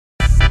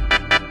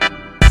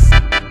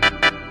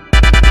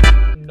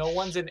no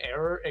one's in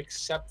error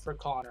except for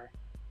Connor.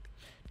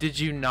 Did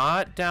you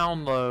not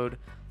download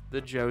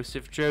the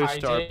Joseph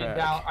Joestar pack?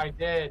 I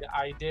did.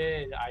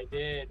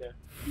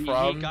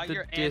 From he got the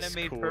your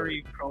Discord. anime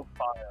furry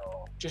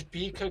profile. Just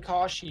be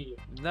Kakashi.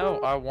 No,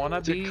 I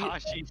wanna be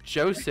Takashi.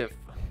 Joseph.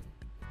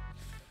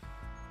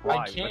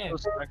 Why? can't.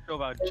 What's so special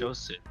about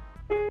Joseph?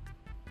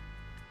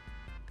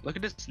 Look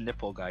at this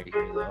nipple guy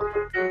here,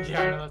 though.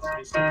 Yeah, I know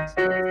that's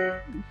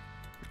racist.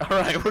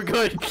 Alright, we're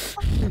good.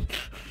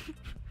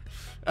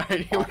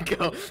 Alright, here we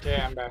go. Okay,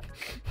 I'm back.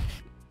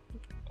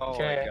 Oh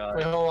Okay, my god.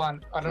 wait, hold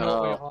on. I don't know.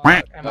 No. Wait, hold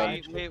on. Am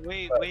I?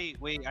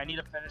 Wait. I need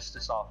to finish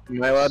this off.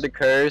 Am I allowed to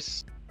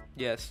curse?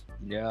 Yes.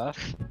 Yeah.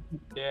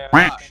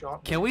 Yeah.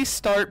 Shut. Can we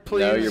start,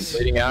 please? No, you're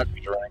bleeding out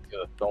because you're running to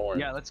the thorn.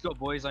 Yeah, let's go,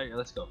 boys.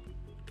 Let's go.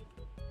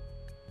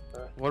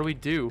 What do we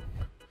do?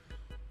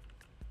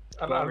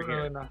 I Over don't here.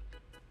 really know.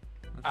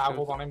 Let's go.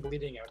 Hold on, I'm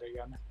bleeding out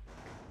again.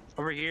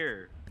 Over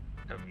here.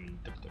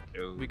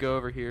 We go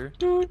over here,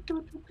 And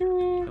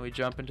and we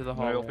jump into the I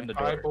hallway. open the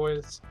door. Alright,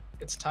 boys.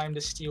 It's time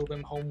to steal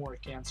them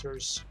homework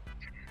answers.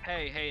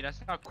 Hey, that's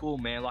not cool,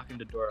 man. Locking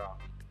the door off.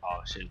 Oh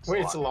shit.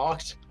 Wait, it's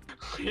locked.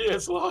 Yeah,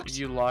 it's locked.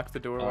 You locked the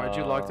door. Why'd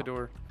you lock the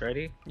door?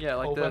 Ready? Yeah,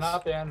 like Open this.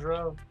 up,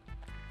 Andrew.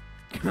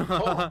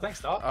 Oh, thanks,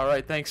 Doc.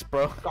 Alright, thanks,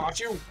 bro. Got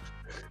you.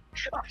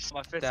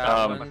 My fist That out.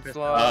 Um, My one's fist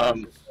locked.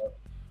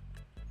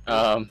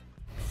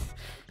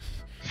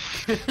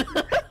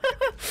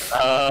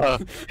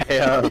 Hey,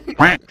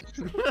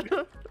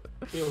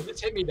 Yo,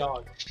 just hit me,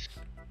 dog.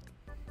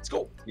 Let's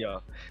go. Yeah.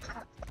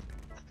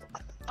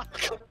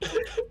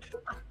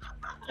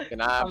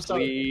 can I I'm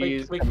sorry.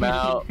 please Wait, come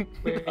out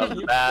wait, of can the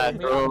you-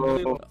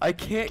 bathroom? I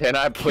can't. Can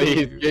I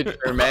please get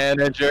your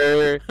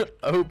manager?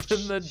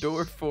 Open the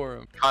door for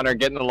him. Connor,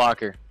 get in the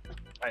locker.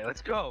 Alright,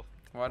 let's go.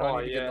 Why do I Oh,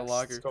 need to get in the yes,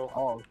 locker? let's go.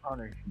 Oh,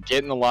 Connor.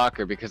 Get in the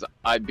locker because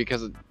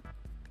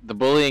the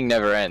bullying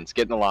never ends.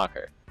 Get in the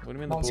locker. What do you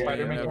mean Come on, the bullying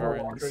Spider-Man, never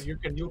you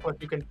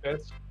ends? can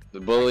fit. The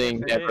bullying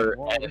never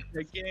ends. ends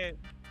I can't.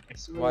 I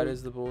swear. Why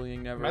does the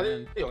bullying never Am I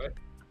end? the only?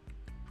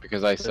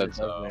 because I said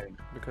so.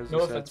 Because No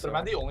you said offense, but so. am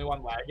I the only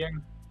one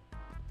lagging?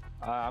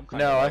 I'm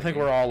kinda No, I lagging. think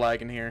we're all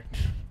lagging here.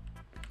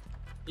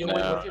 You know,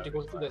 wait, No. what if you have to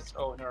go through this?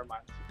 Oh, never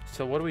mind.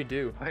 So what do we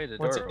do? Hey, the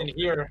What's door in open.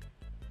 here?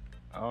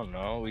 I don't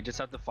know. We just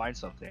have to find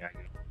something.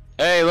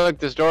 Hey, look,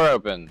 this door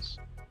opens.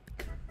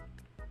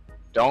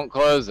 Don't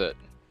close it.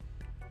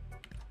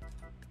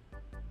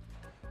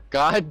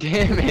 God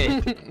damn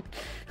it!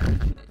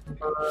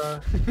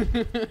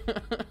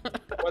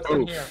 What's Oh.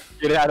 in here?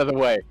 Get out of the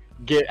way.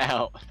 Get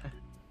out.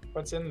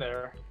 What's in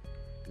there?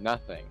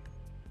 Nothing.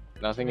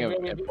 Nothing Maybe,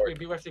 important.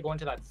 maybe we have to go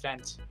into that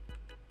vent.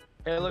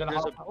 Hey, look, gonna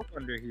there's a hop- book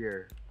under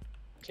here.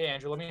 Okay,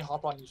 Andrew, let me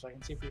hop on you so I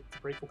can see if we can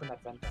break open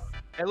that vent.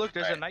 Hey, look,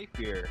 there's a Right. knife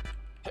here.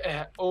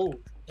 Oh,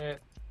 I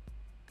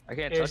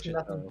can't There's touch it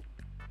nothing. though.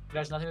 it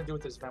has nothing to do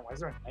with this vent. Why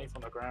is there a knife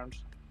on the ground?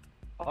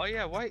 Oh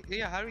yeah, why?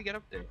 Yeah, how do we get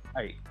up there?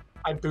 Hey,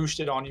 I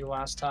boosted on you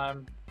last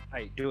time.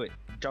 do it.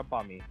 Jump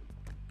on me.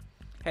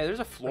 Hey, there's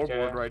a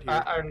floorboard Okay, right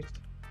here.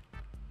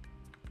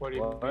 What do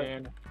you What?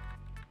 mean?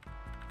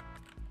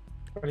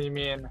 What do you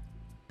mean?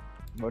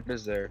 What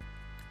is there?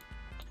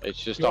 It's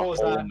just Yo, a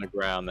what's hole that? in the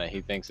ground that he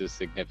thinks is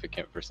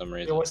significant for some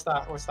reason. Yo, what's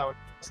that? What's that?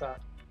 What's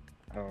that?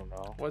 I don't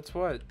know. What's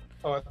what?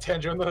 Oh,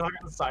 Tangent, the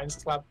fucking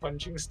science lab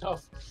punching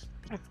stuff.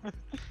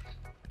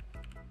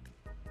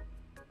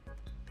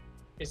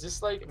 Is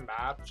this like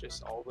map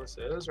just all this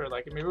is? Or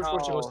like maybe we're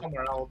supposed to go No.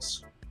 somewhere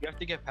else? You have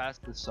to get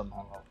past this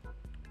somehow.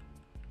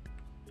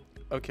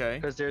 Okay.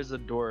 Because there's a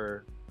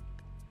door.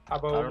 How I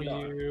about don't we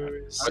know.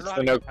 use... I don't What's know how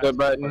the to no get past clip this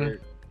button?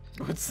 part.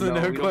 What's the No,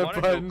 no we don't clip wanna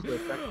no button?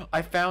 clip. That-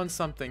 I found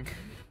something.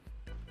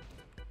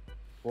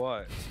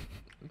 What?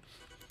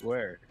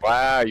 Where?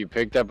 Wow, you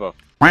picked up a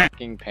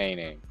fucking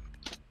painting.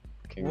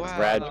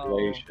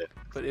 Congratulations.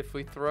 But if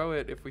we throw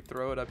it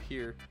up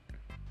here.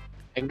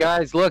 And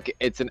guys, look,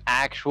 it's an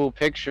actual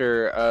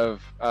picture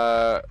of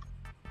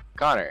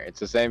Connor. It's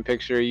the same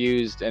picture he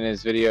used in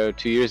his video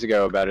 2 years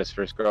ago about his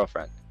first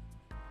girlfriend.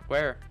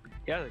 Where?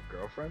 You had a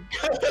girlfriend?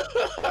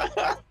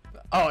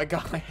 Oh my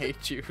god, I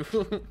hate you.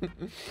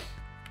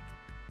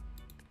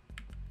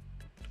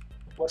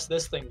 What's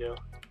this thing do?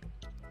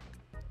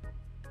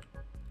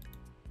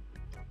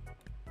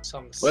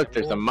 Some Look,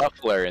 there's a symbol?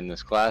 muffler in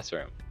this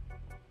classroom.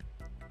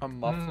 A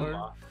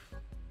muffler?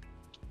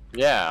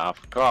 Yeah,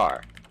 off a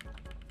car.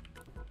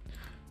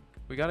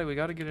 We gotta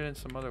get it in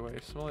some other way.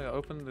 Somebody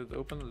open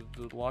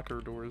the locker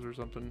doors or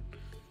something.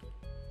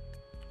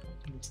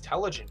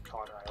 Intelligent,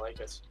 Connor. I like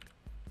it.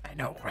 I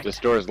know, right? This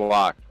door's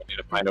locked. We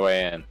need to find a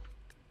way in.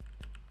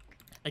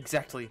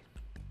 Exactly.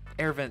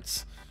 Air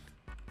vents.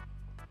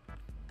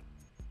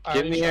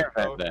 Get in the air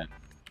vent out. then.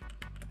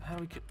 How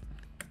do we get?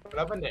 What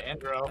happened to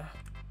Andrew?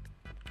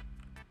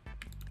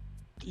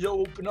 Yo,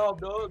 open up,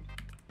 dog.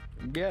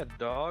 Yeah,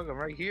 dog. I'm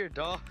right here,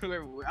 dog. I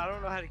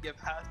don't know how to get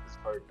past this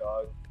part,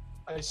 dog.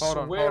 I Hold swear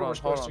on, we're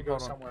supposed to go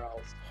hold on. somewhere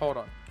else. Hold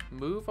on.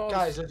 Move all.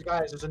 Guys,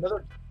 there's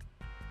another.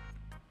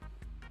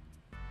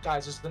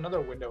 Guys, there's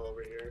another window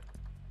over here.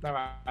 Never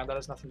mind, that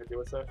has nothing to do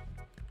with it.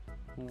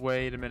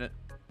 Wait a minute.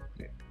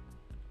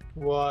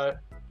 What?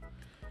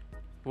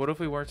 What if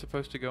we weren't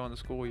supposed to go in the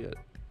school yet?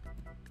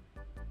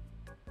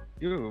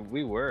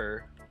 We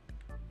were.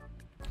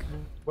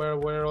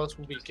 Where else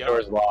would we go?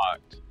 Door's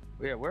locked.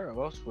 Yeah, where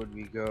else would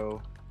we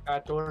go?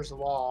 That door's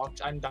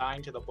locked. I'm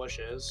dying to the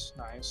bushes.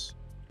 Nice.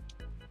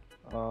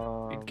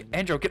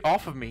 Andrew, get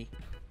off of me!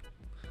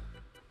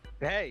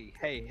 Hey,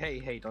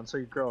 don't tell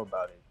your girl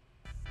about it.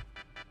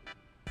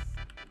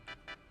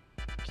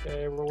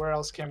 Okay, well, where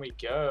else can we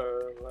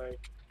go?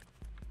 Like,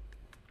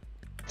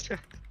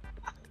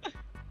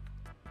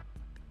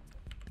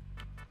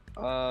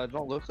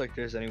 Don't look like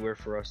there's anywhere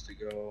for us to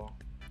go.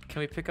 Can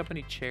we pick up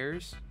any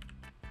chairs?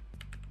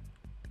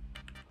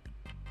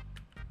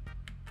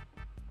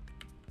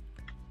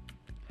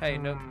 Hey,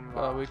 no.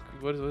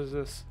 What is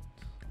this?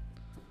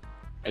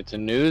 It's a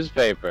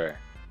newspaper.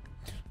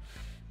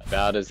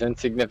 About as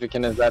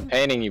insignificant as that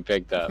painting you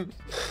picked up.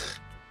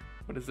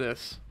 What is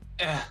this?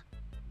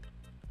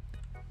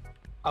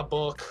 a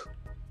book.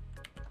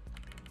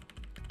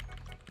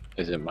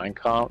 Is it Mein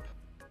Kampf?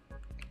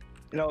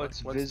 No,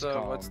 it's What's the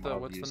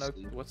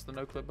obviously.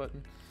 no clip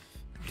button?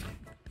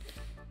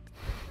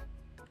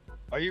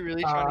 Are you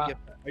really trying to get?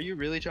 Are you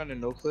really trying to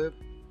no clip?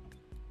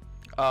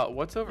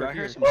 What's over I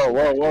here? heard some-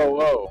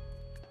 Whoa!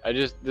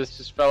 This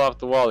just fell off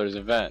the wall. There's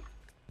a vent.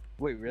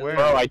 Wait, really? Where?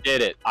 Bro, I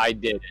did it.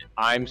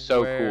 I'm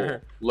so Where?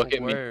 cool. Look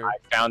at Where? me.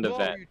 I found a Whoa,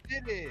 vent. you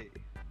did it!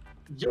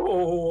 Yo,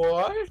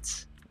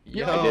 what?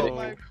 Yo. I did it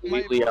my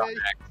completely on boy.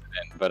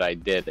 accident, but I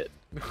did it.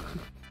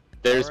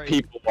 There's Alright.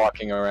 people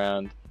walking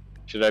around.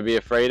 Should I be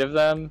afraid of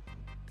them?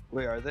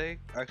 Wait, are they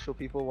actual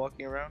people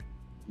walking around?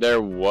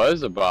 There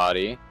was a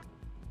body.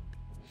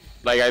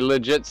 Like, I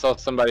legit saw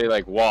somebody,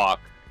 like, walk,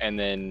 and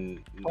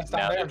then... What's now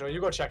that, they're- Andrew? You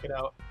go check it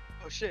out.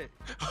 Oh shit!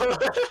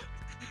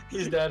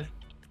 He's dead.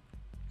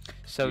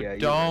 So Yeah, you're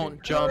don't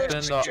right. jump in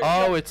the.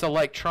 Oh, it's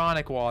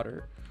electronic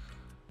water.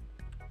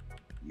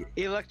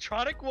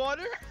 Electronic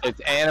water? It's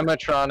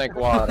animatronic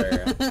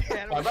water.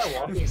 Why am I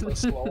walking so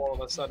slow all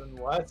of a sudden?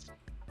 What?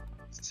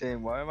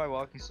 Same. Why am I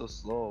walking so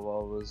slow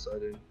all of a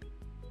sudden?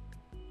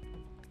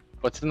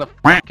 What's in the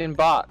fucking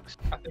box?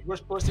 I think we're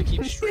supposed to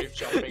keep strafe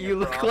jumping. You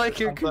look across like or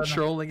you're something.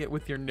 controlling it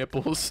with your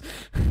nipples.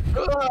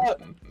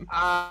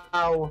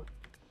 Ow.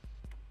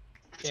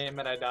 Damn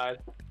it, I died.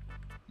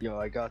 Yo,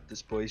 I got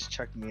this, boys.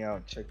 Check me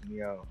out. Check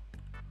me out.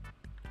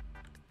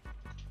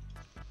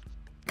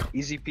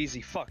 Easy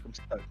peasy. Fuck, I'm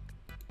stuck.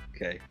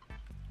 Okay.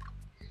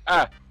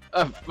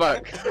 Oh,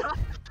 fuck.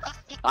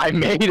 I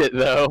made it,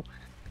 though.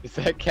 Does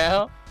that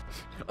count?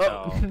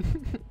 Oh.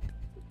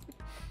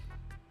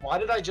 Why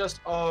did I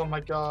just? Oh my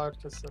god.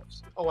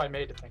 Oh, I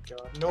made it. Thank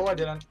God. No, I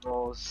didn't.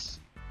 Gross.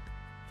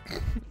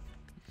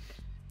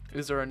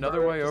 Is there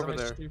another way over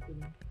there?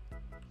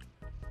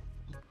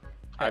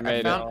 I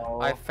made it.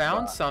 I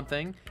found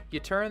something. You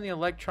turn the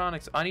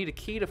electronics. I need a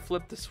key to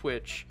flip the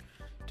switch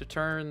to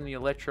turn the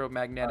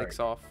electromagnetics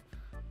off.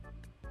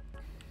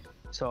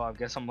 So I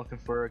guess I'm looking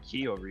for a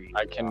key over here.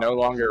 I can no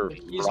longer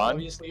He's run.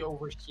 obviously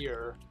over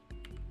here.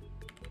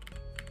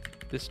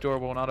 This door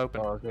will not open.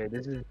 Oh, okay,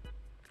 this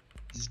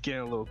is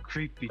getting a little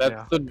creepy That's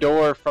now. the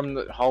door from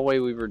the hallway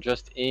we were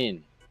just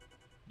in.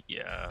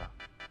 Yeah.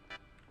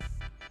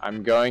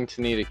 I'm going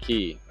to need a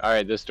key.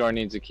 Alright, this door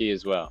needs a key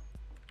as well.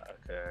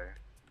 Okay.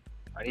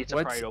 I need to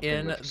What's pry it open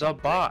in with the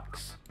something.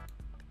 box?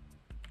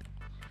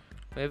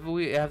 Maybe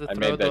we have to I throw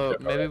made that the.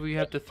 joke Maybe already. we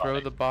have to That's throw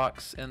funny. the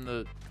box in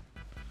the.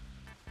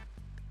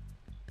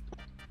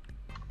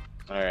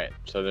 Alright,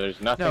 so there's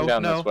nothing No,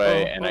 down no, this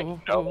way, oh, and I oh,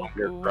 can no oh,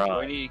 longer oh. Do run.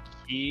 I need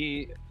a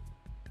key?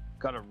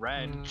 Got a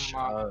wrench.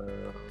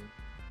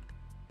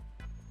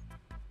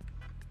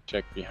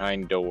 Check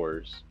behind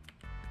doors.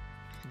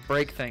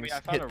 Break I things. mean, I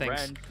found Hit a things.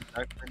 wrench.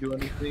 I can do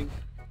anything.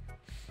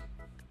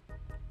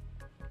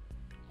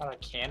 Got a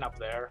can up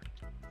there.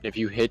 If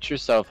you hit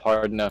yourself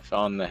hard enough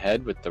on the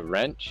head with the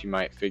wrench, you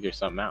might figure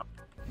something out.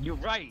 You're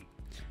right.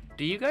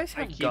 Do you guys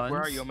Hey, have Keith, guns?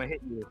 where are you? I'm gonna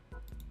hit you.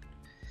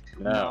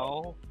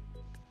 No.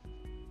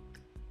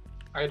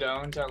 I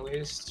don't, at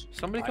least.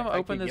 Somebody come I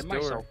open can this get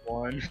door. myself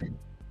one.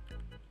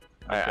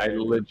 I Okay.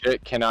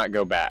 legit cannot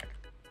go back.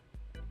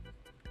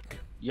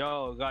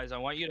 Yo, guys, I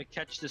want you to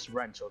catch this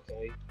wrench,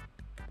 okay?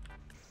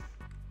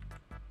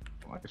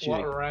 I want you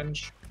What to,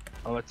 wrench?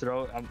 I'm gonna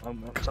throw.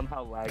 I'm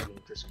somehow lagging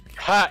for some reason.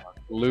 Ha!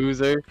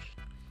 Loser.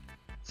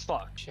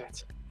 Fuck.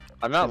 Shit.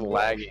 I'm not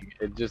lagging.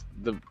 It just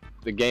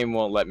the game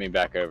won't let me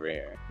back over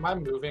here. Am I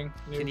moving?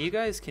 Can you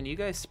guys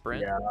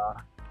sprint? Yeah.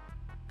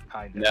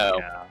 Kinda. No.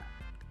 Yeah.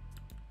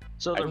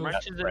 So I the can wrench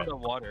is in sprint. the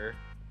water.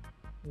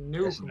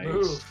 Noob, That's nice.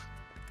 move.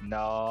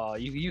 No,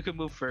 you can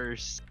move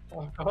first.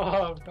 Oh,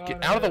 God,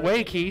 Get out of the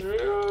way, Keith.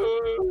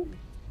 Oh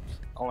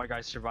my god,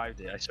 I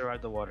survived it. I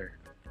survived the water.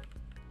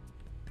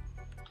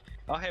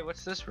 Oh hey,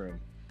 what's this room?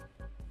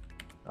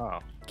 Oh.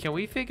 Can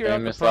we figure out the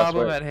Famous last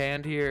problem word. at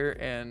hand here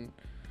and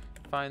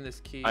find this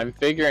key? I'm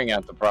figuring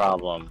out the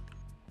problem.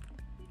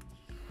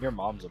 Your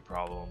mom's a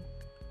problem.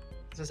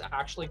 This is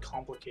actually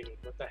complicated.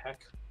 What the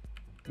heck?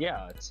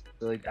 Yeah, it's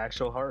like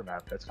actual horror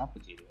map. That's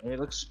complicated. And it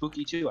looks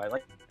spooky too. I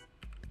like.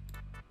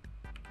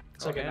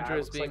 It's Oh, like Andrew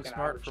is looks being an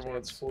smart average for dance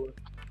once. floor.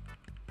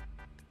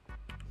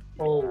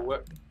 Oh,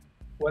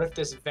 What if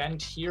this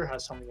vent here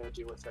has something to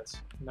do with it?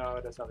 No,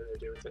 it has nothing to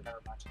do with it. Never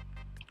mind.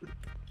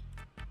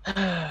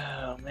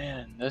 Oh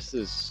man, this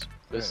is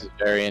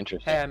very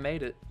interesting. Hey, I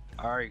made it.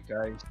 Alright,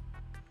 guys.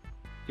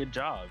 Good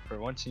job for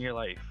once in your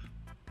life.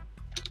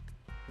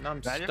 Now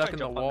I'm Imagine stuck if I in the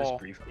jump on wall. this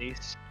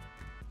briefcase.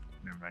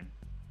 Never mind.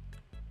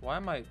 Why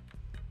am I?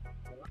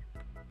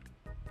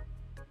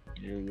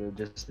 You're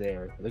just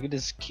there. Look at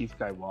this cute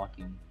guy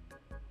walking.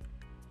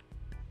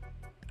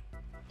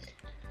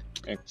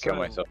 I kill So-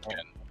 myself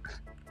again.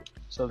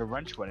 So the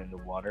wrench went in the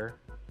water.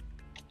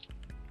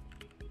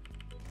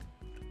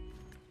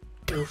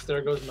 Oof,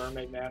 there goes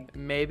Mermaid Man.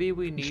 Maybe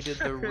we needed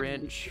the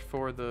wrench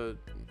for the.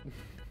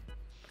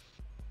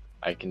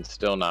 I can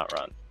still not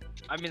run.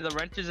 I mean, the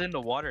wrench is in the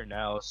water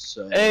now,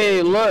 so.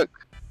 Hey, look!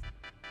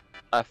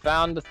 I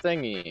found the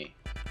thingy.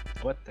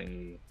 What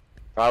thing?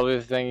 Probably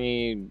the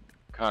thingy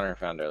Connor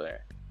found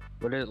earlier.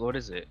 What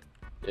is it?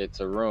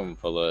 It's a room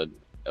full of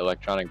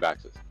electronic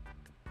boxes.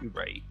 You're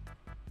right.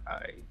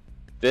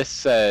 This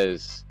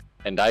says,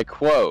 and I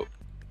quote,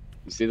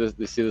 you see this?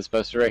 You see this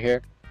poster right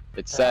here?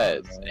 It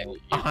says, no.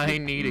 and I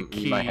need a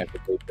You might key. have to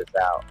take this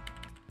out.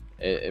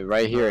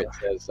 Right here it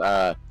says,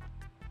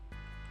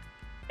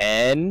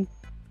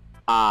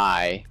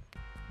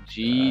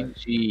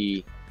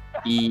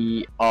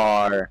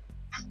 NIGGER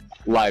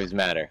Lives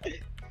Matter.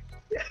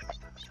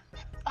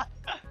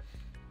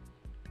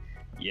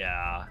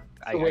 Yeah.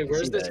 So wait,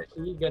 where's see this that.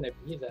 key gonna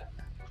be then?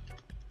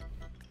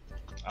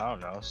 I don't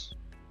know.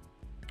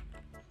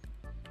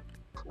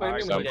 What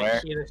do you mean we need Somewhere.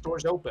 a key? The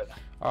door's open.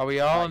 Are we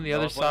all I on the know,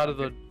 other but side of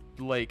I'm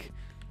the lake?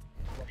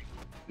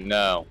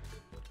 No,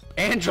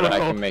 Angelo.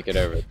 but I can make it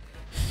over.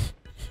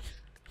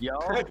 Yo.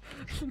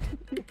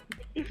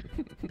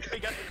 We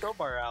got the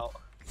crowbar out.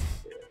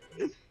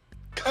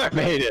 I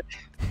made it.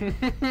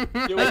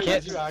 Yo, I wait,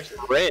 can't did you actually?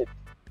 sprint.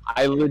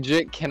 I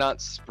legit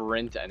cannot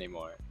sprint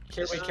anymore.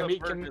 Can, This wait, is can a we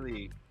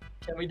perfectly-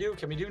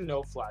 can we do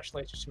no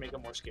flashlights just to make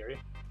it more scary?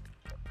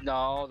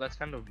 No, that's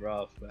kind of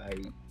rough.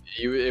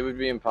 It would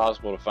be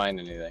impossible to find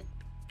anything.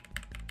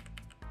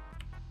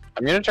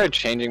 I'm gonna try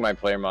changing my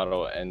player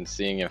model and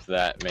seeing if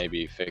that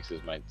maybe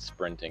fixes my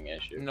sprinting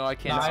issue. No, I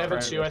can't. Nah, I have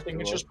it sprint. too. I think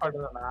it's just part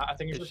of the map. I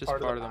think it's, It's just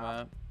part of the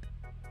map.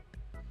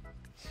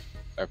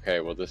 Okay,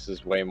 well this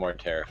is way more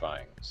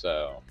terrifying.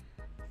 So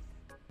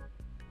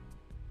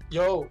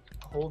Yo,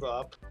 hold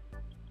up.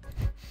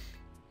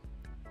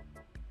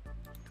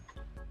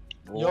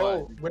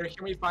 Yo, where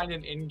can we find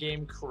an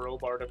in-game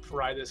crowbar to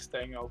pry this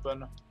thing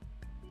open?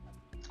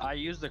 I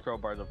used the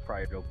crowbar to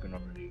pry it open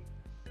already.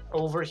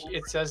 Over here,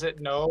 it says it.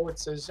 No, it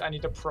says I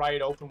need to pry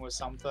it open with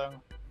something.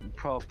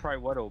 Pry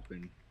what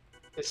open?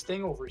 This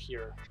thing over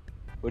here.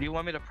 What do you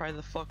want me to pry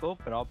the fuck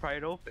open? I'll pry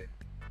it open.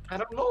 I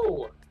don't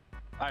know.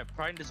 Alright,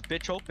 pry this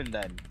bitch open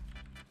then.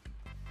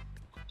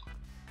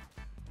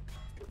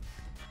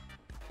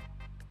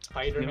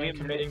 Spider-Man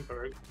committing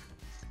burg.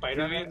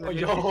 Spider-Man.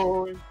 Give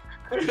Oh, me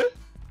a yo.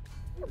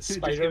 Just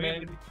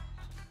Spider-Man.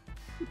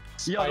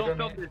 Yo, don't film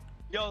Spider-Man. this.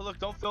 Yo, look,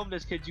 don't film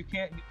this, kids. You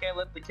can't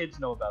let the kids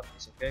know about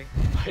this, okay?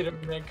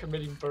 Spider-Man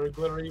committing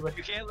burglary with.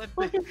 You can't let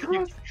the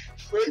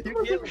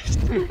you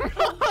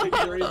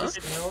Burglary of the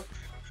snail.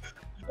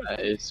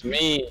 it's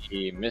me,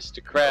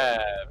 Mr.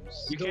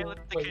 Krabs. You can't let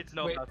the Wait, kids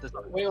know wait, about this.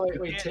 wait, You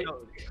wait, can't know.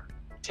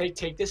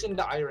 Take this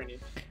into irony.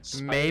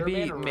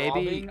 Maybe- Spider-Man maybe-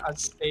 robbing a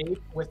safe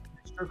with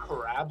Mr.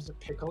 Krabs,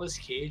 Pickles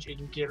Cage,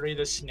 and Gary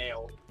the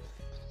Snail.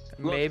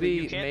 Look, Maybe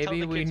you can't tell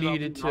maybe the we kids about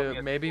needed me robbing to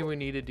a maybe store. we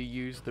needed to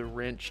use the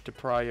wrench to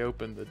pry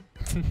open the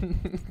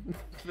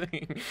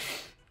thing.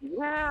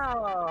 Yeah.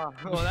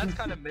 Well, that's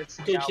kind of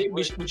missing Okay, out.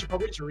 we should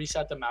probably just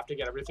reset the map to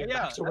get everything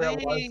Yeah. back to where it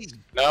was.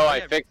 No, I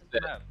Yeah, fixed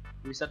it.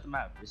 reset the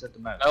map. Reset the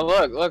map. Oh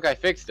look, I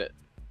fixed it.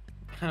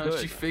 How did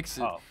Good. you fix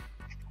it? Oh.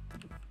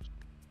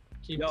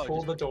 He Yo,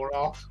 pulled the door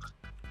off.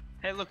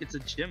 Hey, look, it's a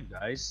gym,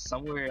 guys.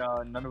 Somewhere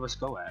none of us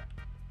go at.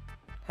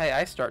 Hey,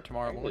 I start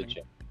tomorrow morning.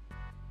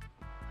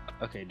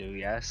 Okay, do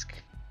we ask?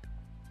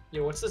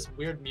 Yo, what's this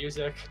weird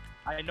music?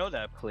 I know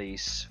that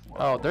place.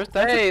 Oh, there's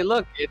that. Hey,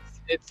 look,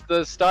 it's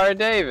the Star of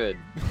David.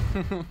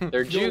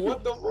 They're Yo, juke.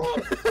 what the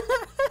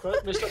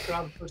fuck? Mr.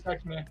 Krabs,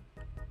 protect me.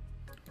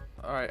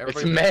 All right, It's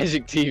everybody.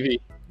 Magic TV.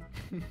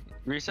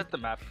 Reset the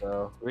map,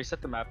 though.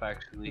 Reset the map,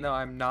 actually. No,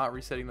 I'm not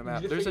resetting the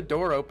map. You There's a think-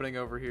 door opening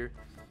over here.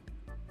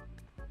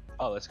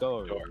 Oh, let's go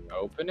over Door here.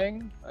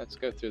 opening. Let's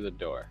go through the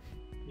door.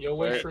 Yo,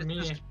 wait Where- for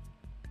me.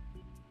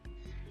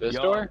 This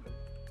Yo. door?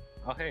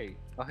 Oh, hey,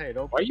 open.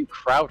 Why are you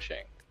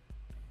crouching?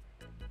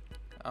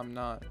 I'm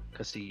not.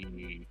 Cause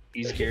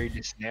he's Gary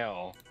the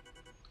Snail.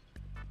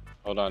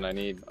 Hold on, I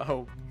need.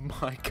 Oh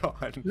my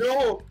god.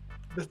 No!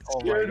 That Oh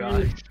my scared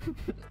god. me.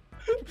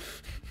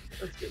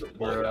 That scared the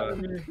fuck out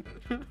of me.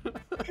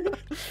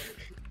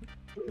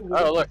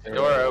 Oh look, the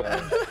door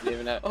open. Didn't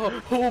even have...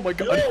 Oh my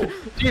god. Yo!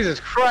 Jesus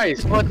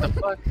Christ! What the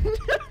fuck?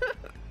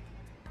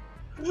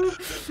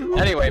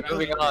 Anyway,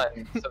 moving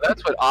on. So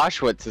that's what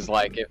Auschwitz is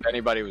like, if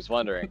anybody was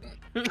wondering.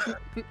 Yo,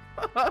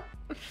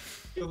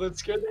 that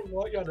scared the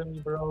fuck out of me,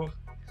 bro.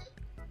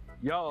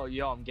 Yo,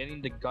 I'm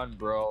getting the gun,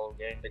 bro.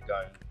 Getting the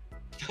gun.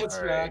 That's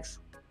Alright. Max.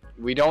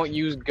 We don't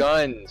use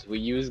guns. We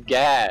use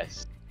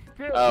gas.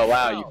 Oh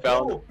wow, you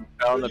fell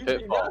in the you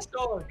pitfall. gas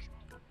dog.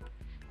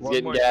 He's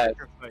getting gas.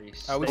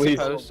 Are we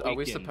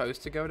Please.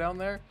 supposed to go down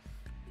there?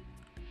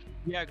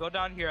 Yeah, go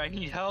down here. I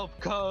need help.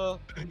 Go.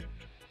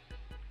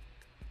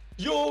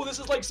 Yo, this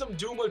is like some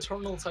Doom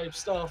Eternal type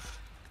stuff.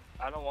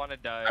 I don't want to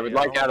die. I would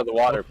like out of the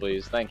water,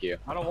 please. Thank you.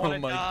 I don't want to Oh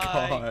my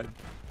die. god.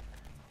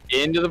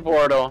 Into the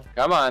portal.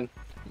 Come on.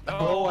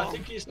 Oh, I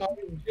think he's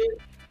talking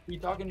shit. He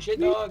talking shit,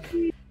 dog.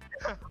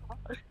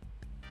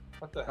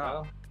 What the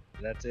hell?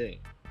 That's it.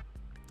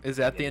 Is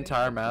that the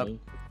entire map?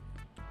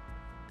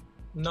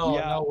 No,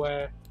 Yeah. no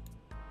way.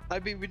 I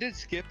mean, we did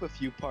skip a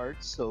few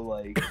parts, so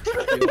like.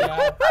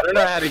 Yeah. I don't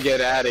know how to get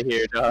out of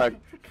here, dog.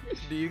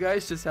 Do you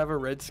guys just have a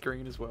red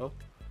screen as well?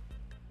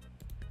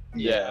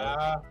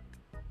 Yeah.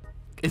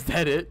 Is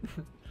that it?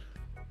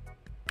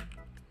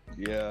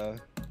 Yeah.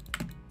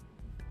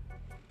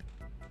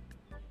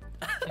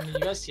 Can you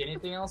guys see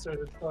anything else, or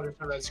is it still just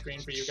a red screen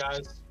for you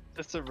guys?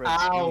 Just a red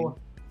Ow!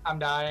 I'm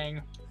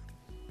dying.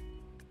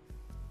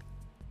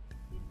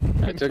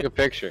 I took a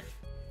picture.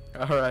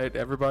 Alright,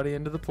 everybody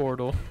into the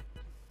portal.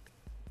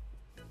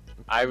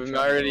 I'm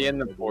already in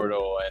the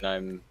portal and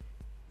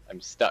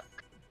I'm stuck.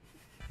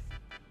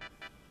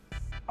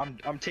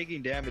 I'm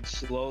taking damage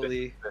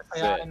slowly. That's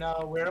Yeah, it. I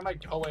know. Where am I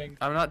going?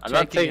 I'm not I'm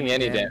not taking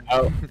any damage.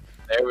 Oh,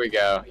 there we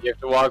go. You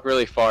have to walk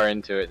really far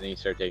into it and then you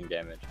start taking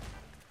damage.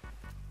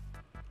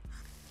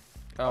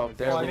 Oh,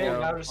 there Oh, I we made it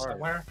go. out of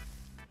somewhere.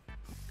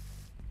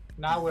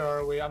 Now where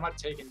are we? I'm not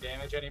taking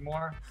damage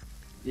anymore.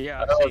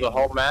 Yeah. Oh, the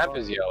whole map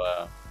is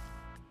yellow.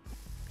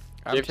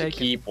 I'm You have to taking,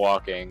 keep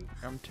walking.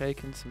 I'm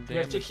taking some damage. You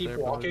have to keep there,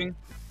 buddy. walking.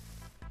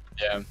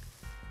 Yeah.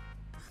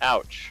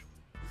 Ouch.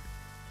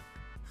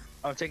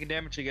 I'm taking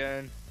damage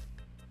again.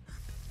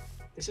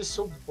 This is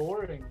so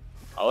boring.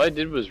 All I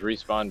did was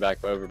respawn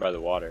back over by the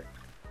water.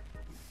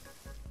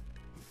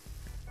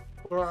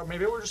 Or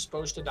maybe we're just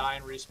supposed to die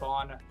and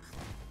respawn.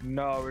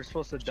 No, we're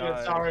supposed to die.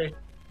 Shit, sorry.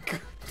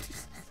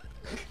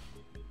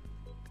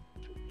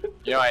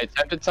 You know, I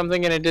attempted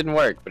something and it didn't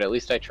work, but at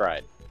least I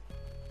tried.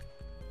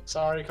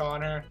 Sorry,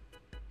 Connor.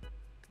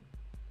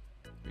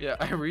 Yeah,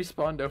 I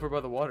respawned over by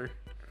the water.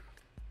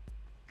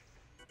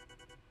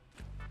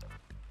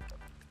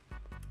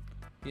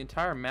 The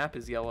entire map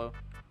is yellow.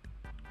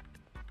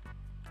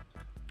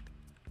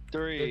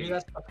 Maybe 3.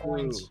 that's the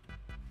point. 2.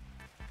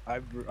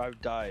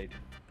 I've died.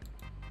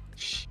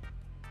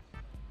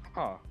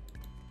 Huh.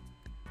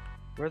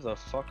 Where the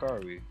fuck are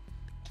we?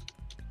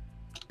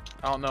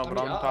 I don't know, but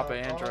I'm Papa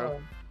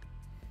Andro.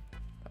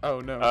 Oh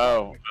no.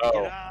 Oh, Get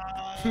oh,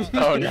 out!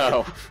 oh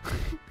no.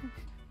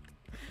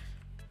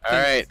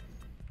 Alright.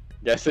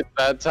 Guess it's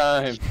that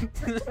time.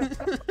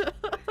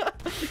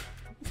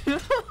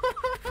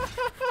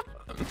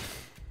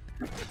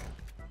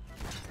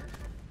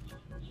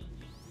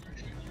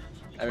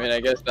 I mean, I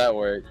guess that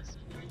works.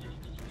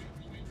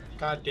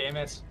 God damn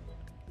it.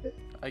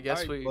 I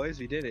guess Alright, boys,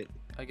 we did it.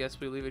 I guess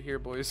we leave it here,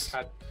 boys.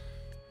 God.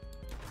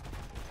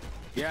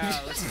 Yeah,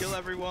 let's kill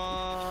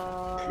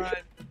everyone!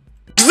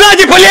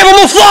 Сзади по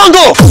левому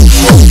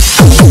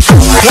флангу!